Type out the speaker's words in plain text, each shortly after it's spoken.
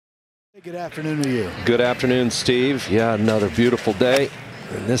Good afternoon to you. Good afternoon, Steve. Yeah, another beautiful day.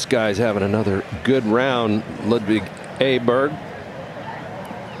 And this guy's having another good round. Ludwig Aberg.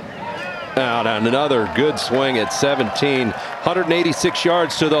 Out on another good swing at 17. 186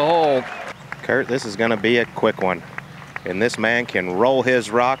 yards to the hole. Kurt, this is going to be a quick one. And this man can roll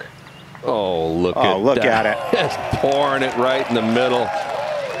his rock. Oh, look at it. It's pouring it right in the middle.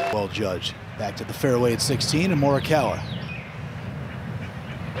 Well judged. Back to the fairway at 16 and Morikawa.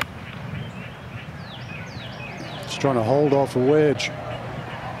 Trying to hold off a wedge.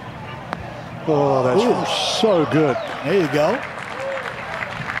 Oh, that's so good. There you go.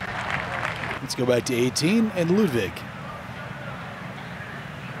 Let's go back to 18 and Ludwig.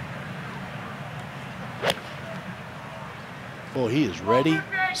 Oh, he is ready,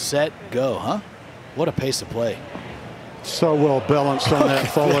 set, go, huh? What a pace of play. So well balanced on that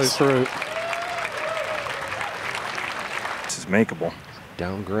follow through. This is makeable.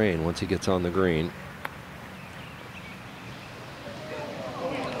 Down green once he gets on the green.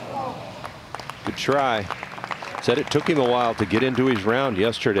 Good try. Said it took him a while to get into his round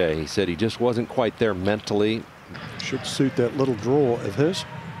yesterday. He said he just wasn't quite there mentally. Should suit that little draw of his.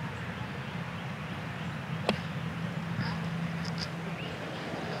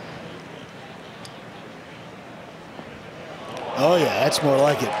 Oh yeah, that's more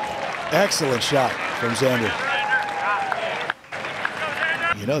like it. Excellent shot from Xander.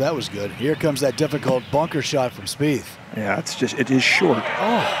 You know that was good. Here comes that difficult bunker shot from Spieth. Yeah, it is short.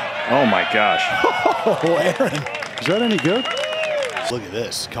 Oh my gosh. Oh, Aaron. Is that any good? Look at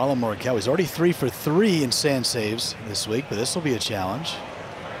this. Colin Morikawa. He's already 3 for 3 in sand saves this week, but this will be a challenge.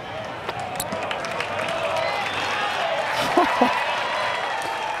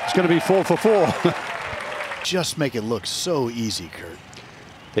 It's going to be 4 for 4. Just make it look so easy, Kurt.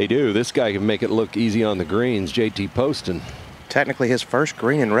 They do. This guy can make it look easy on the greens. JT Poston. Technically his first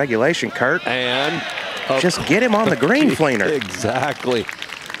green in regulation, Kurt. And just get him on the green, Fleener. Exactly.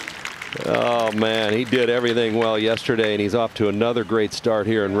 Oh, man, he did everything well yesterday, and he's off to another great start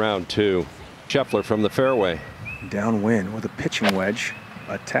here in round 2. Scheffler from the fairway. Downwind with a pitching wedge.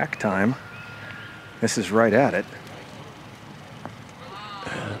 Attack time. This is right at it.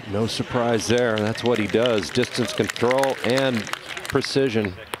 No surprise there. That's what he does. Distance control and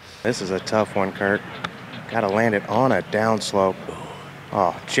precision. This is a tough one, Kurt. Got to land it on a downslope.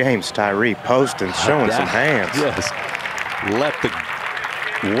 Oh, James Tyree Poston showing some hands. Yes. Let the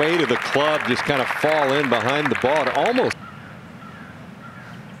weight of the club just kind of fall in behind the ball. It almost.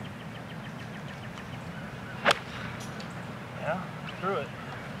 Yeah, threw it.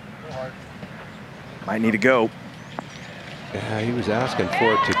 Hard. Might need to go. Yeah, he was asking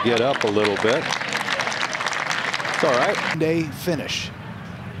for it to get up a little bit. It's all right. Day finish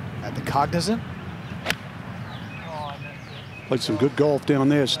at the Cognizant. Played some good golf down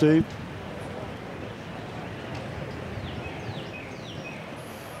there, Steve.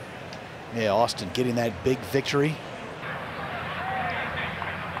 Yeah, Austin getting that big victory.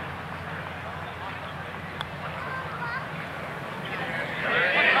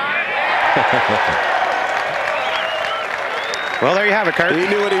 Well, there you have it, Kurt. He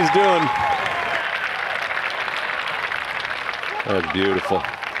knew what he's doing. That's beautiful.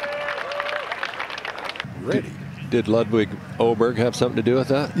 Ready. Did Ludwig Aberg have something to do with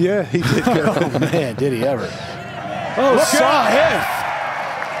that? Yeah, he did. Oh, man, did he ever. Oh, saw him.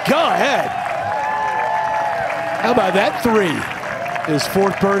 Go ahead. How about that 3? His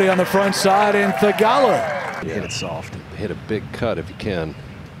 4th birdie on the front side in Thagala. Yeah. Hit it soft. Hit a big cut if you can.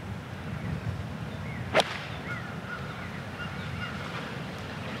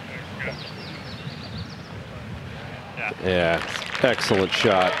 Yeah, excellent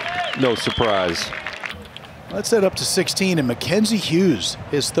shot. No surprise. Let's head up to 16 and Mackenzie Hughes,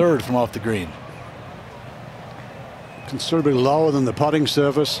 his 3rd from off the green. Considerably lower than the putting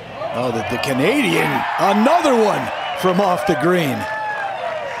surface. Oh, the Canadian, another one from off the green.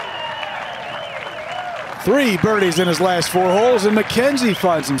 3 birdies in his last 4 holes, and Mackenzie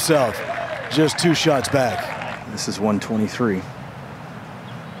finds himself just 2 shots back. This is 123.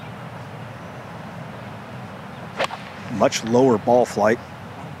 Much lower ball flight,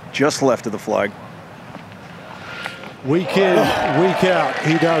 just left of the flag. Week in, week out,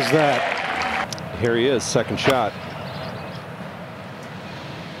 he does that. Here he is, 2nd shot.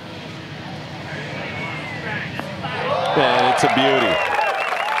 And it's a beauty.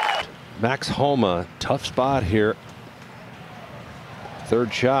 Max Homa, tough spot here.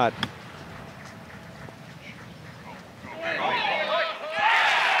 3rd shot.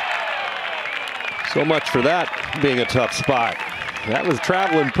 So much for that being a tough spot. That was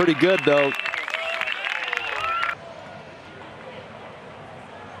traveling pretty good, though.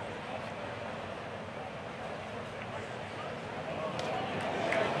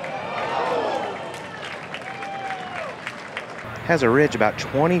 has a ridge about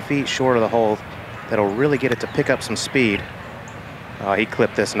 20 feet short of the hole that'll really get it to pick up some speed. Oh, he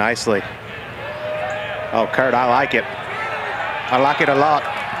clipped this nicely. Oh, Kurt, I like it. I like it a lot.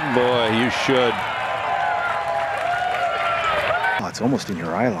 Boy, you should. Oh, it's almost in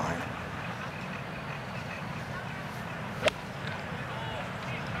your eye line.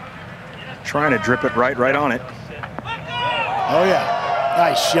 Trying to drip it right on it. Oh, yeah.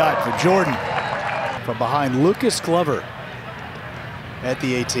 Nice shot for Jordan. From behind Lucas Glover at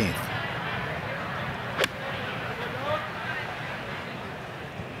the 18th.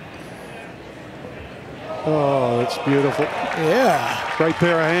 Oh, that's beautiful. Yeah. Great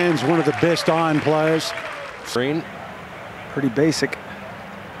pair of hands. One of the best iron players. Green. Pretty basic.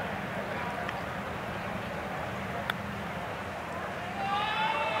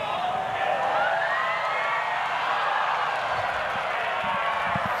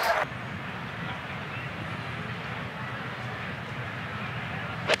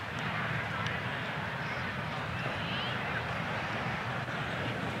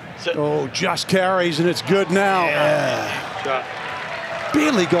 Oh, just carries, and it's good now. Yeah.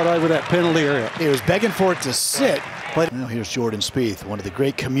 Barely got over that penalty area. He was begging for it to sit, but now here's Jordan Spieth, one of the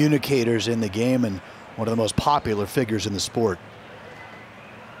great communicators in the game and one of the most popular figures in the sport.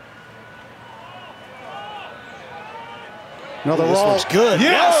 Another This roll. looks good.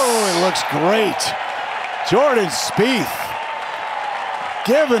 Yes! Oh, it looks great. Jordan Spieth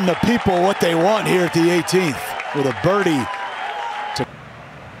giving the people what they want here at the 18th with a birdie.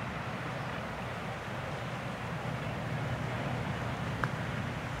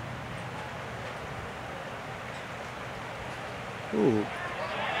 Ooh.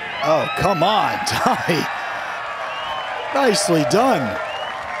 Oh, come on, Tommy. Nicely done.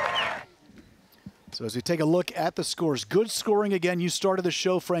 So as we take a look at the scores, good scoring again. You started the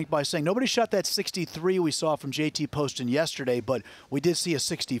show, Frank, by saying nobody shot that 63 we saw from JT Poston yesterday, but we did see a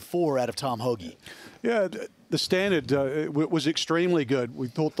 64 out of Tom Hoagie. Yeah, the standard was extremely good. We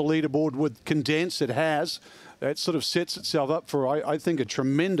thought the leaderboard would condense. It has. That sort of sets itself up for, I think, a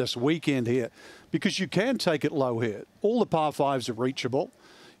tremendous weekend here because you can take it low here. All the par fives are reachable.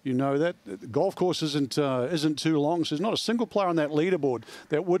 You know that the golf course isn't too long, so there's not a single player on that leaderboard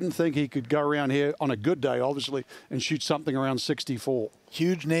that wouldn't think he could go around here on a good day, obviously, and shoot something around 64.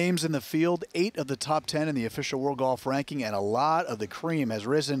 Huge names in the field, 8 of the top 10 in the official World Golf ranking, and a lot of the cream has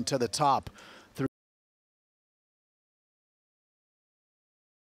risen to the top